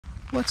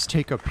Let's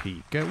take a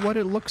peek at what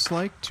it looks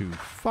like to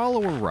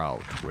follow a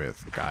route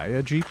with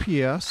Gaia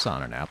GPS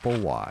on an Apple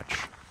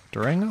Watch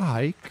during a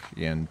hike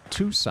in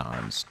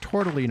Tucson's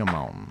Tortolina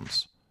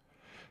Mountains.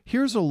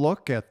 Here's a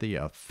look at the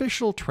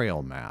official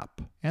trail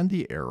map, and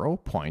the arrow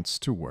points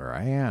to where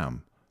I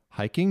am,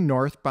 hiking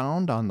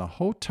northbound on the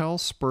Hotel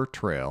Spur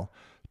Trail,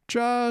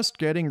 just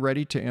getting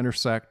ready to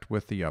intersect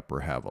with the Upper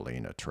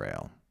Javelina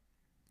Trail.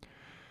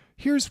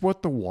 Here's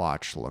what the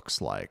watch looks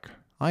like.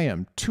 I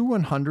am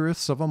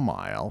 2/100ths of a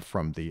mile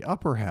from the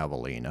Upper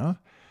Javelina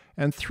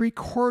and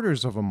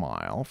 3/4 of a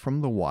mile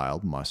from the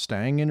Wild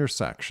Mustang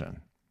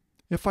intersection.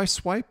 If I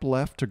swipe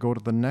left to go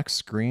to the next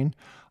screen,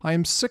 I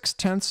am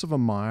 6/10ths of a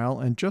mile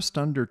and just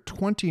under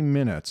 20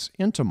 minutes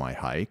into my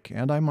hike,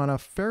 and I'm on a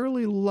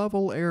fairly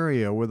level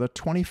area with a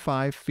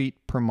 25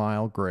 feet per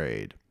mile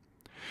grade.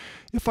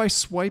 If I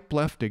swipe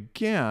left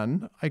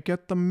again, I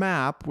get the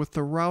map with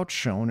the route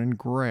shown in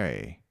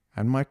gray,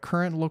 and my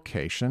current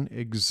location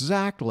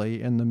exactly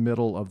in the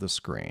middle of the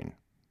screen.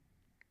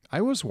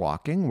 I was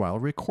walking while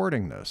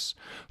recording this,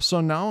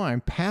 so now I'm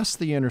past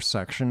the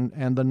intersection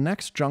and the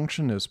next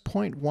junction is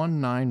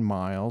 0.19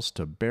 miles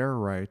to Bear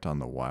Right on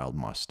the Wild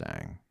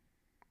Mustang.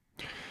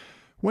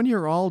 When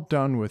you're all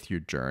done with your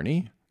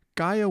journey,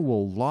 Gaia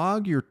will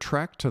log your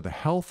trek to the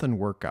health and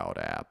workout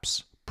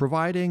apps,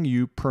 providing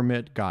you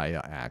permit Gaia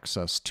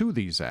access to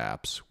these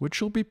apps, which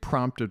you'll be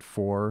prompted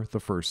for the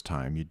first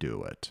time you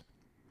do it.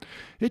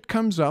 It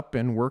comes up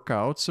in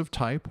workouts of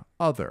type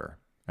Other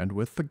and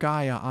with the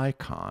Gaia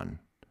icon.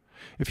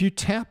 If you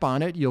tap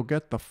on it, you'll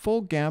get the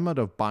full gamut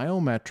of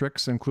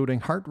biometrics, including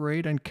heart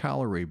rate and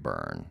calorie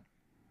burn.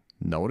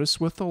 Notice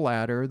with the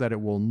latter that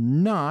it will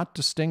not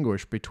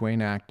distinguish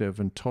between active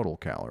and total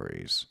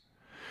calories.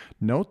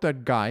 Note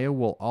that Gaia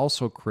will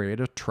also create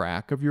a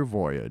track of your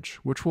voyage,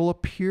 which will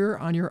appear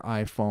on your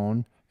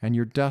iPhone and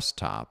your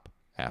desktop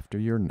after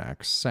your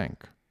next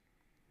sync.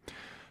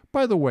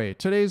 By the way,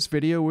 today's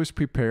video was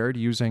prepared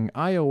using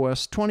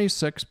iOS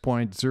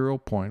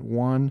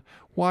 26.0.1,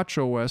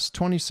 watchOS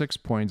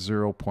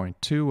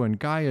 26.0.2, and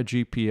Gaia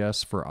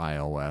GPS for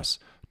iOS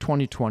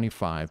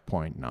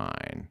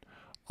 2025.9,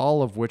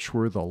 all of which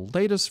were the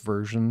latest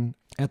version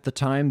at the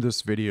time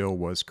this video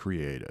was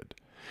created.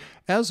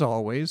 As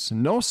always,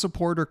 no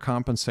support or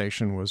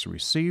compensation was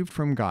received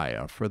from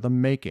Gaia for the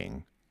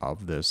making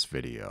of this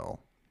video.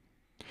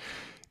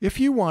 If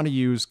you want to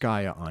use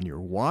Gaia on your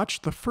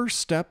watch, the first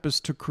step is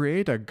to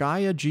create a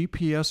Gaia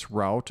GPS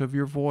route of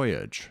your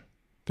voyage.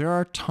 There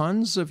are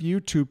tons of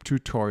YouTube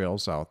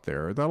tutorials out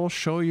there that'll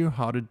show you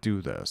how to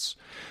do this.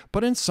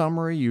 But in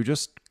summary, you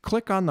just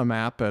click on the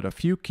map at a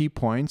few key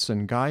points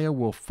and Gaia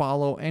will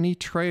follow any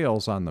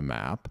trails on the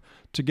map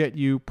to get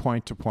you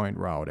point-to-point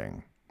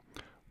routing.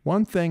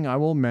 One thing I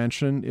will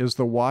mention is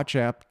the watch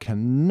app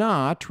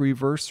cannot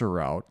reverse a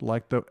route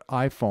like the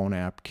iPhone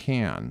app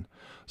can.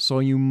 So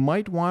you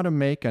might want to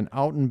make an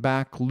out and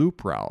back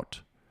loop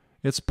route.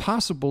 It's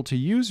possible to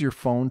use your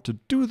phone to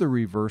do the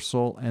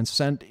reversal and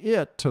send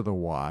it to the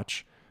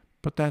watch,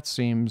 but that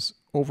seems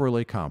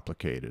overly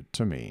complicated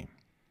to me.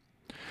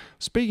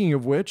 Speaking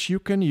of which, you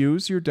can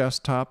use your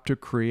desktop to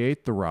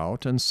create the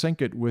route and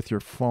sync it with your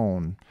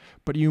phone,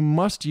 but you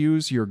must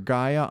use your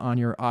Gaia on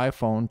your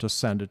iPhone to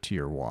send it to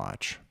your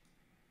watch.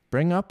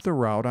 Bring up the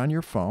route on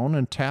your phone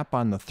and tap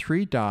on the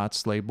 3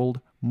 dots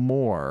labeled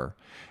More,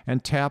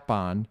 and tap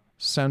on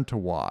Send to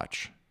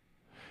Watch.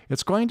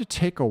 It's going to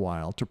take a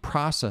while to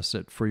process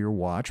it for your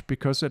watch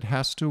because it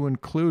has to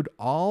include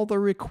all the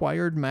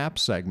required map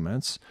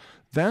segments,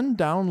 then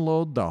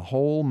download the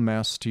whole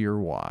mess to your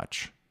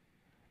watch.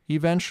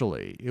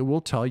 Eventually, it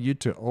will tell you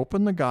to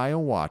open the Gaia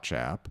Watch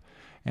app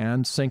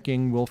and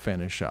syncing will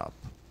finish up.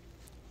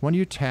 When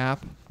you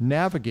tap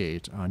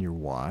Navigate on your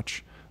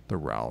watch, the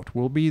route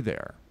will be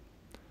there.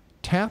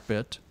 Tap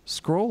it,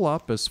 scroll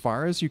up as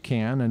far as you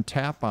can, and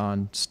tap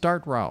on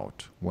Start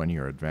Route when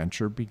your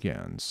adventure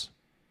begins.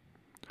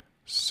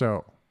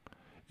 So,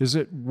 is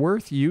it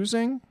worth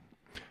using?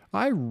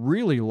 I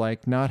really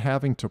like not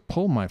having to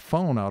pull my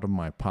phone out of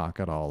my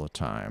pocket all the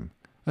time,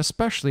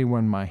 especially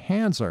when my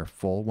hands are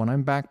full when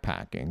I'm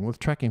backpacking with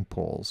trekking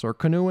poles or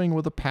canoeing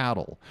with a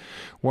paddle,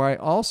 where I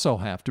also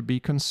have to be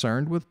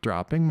concerned with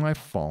dropping my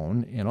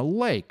phone in a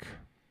lake.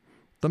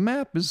 The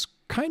map is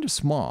kind of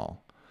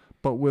small,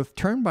 but with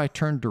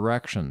turn-by-turn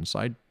directions,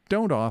 I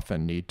don't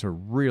often need to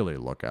really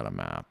look at a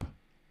map.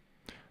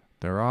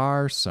 There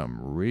are some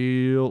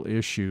real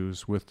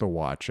issues with the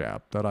watch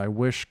app that I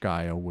wish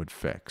Gaia would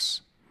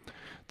fix.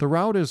 The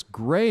route is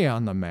gray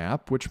on the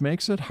map, which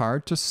makes it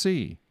hard to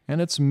see,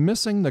 and it's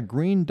missing the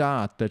green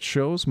dot that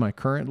shows my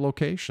current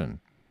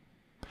location.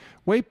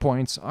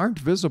 Waypoints aren't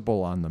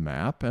visible on the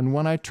map, and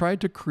when I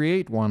tried to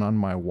create one on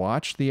my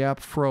watch, the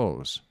app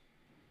froze.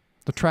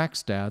 The track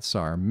stats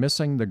are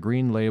missing the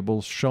green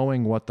labels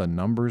showing what the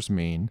numbers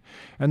mean,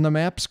 and the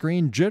map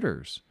screen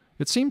jitters.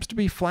 It seems to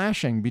be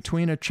flashing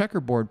between a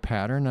checkerboard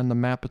pattern and the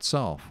map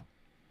itself.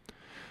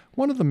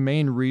 One of the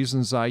main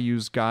reasons I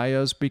use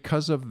Gaia is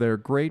because of their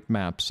great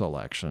map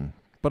selection,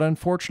 but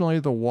unfortunately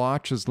the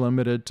watch is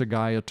limited to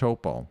Gaia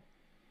Topo.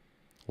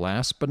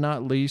 Last but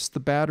not least, the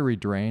battery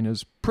drain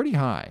is pretty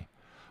high.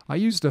 I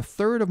used a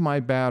third of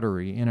my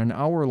battery in an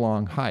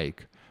hour-long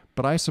hike,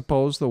 but I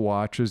suppose the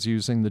watch is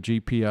using the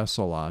GPS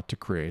a lot to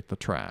create the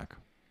track.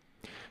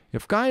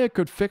 If Gaia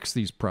could fix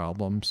these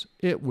problems,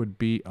 it would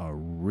be a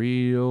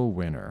real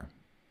winner.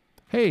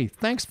 Hey,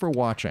 thanks for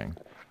watching.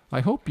 I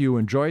hope you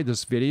enjoyed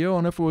this video,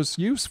 and if it was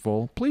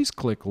useful, please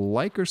click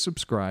like or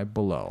subscribe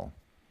below.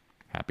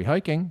 Happy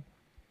hiking!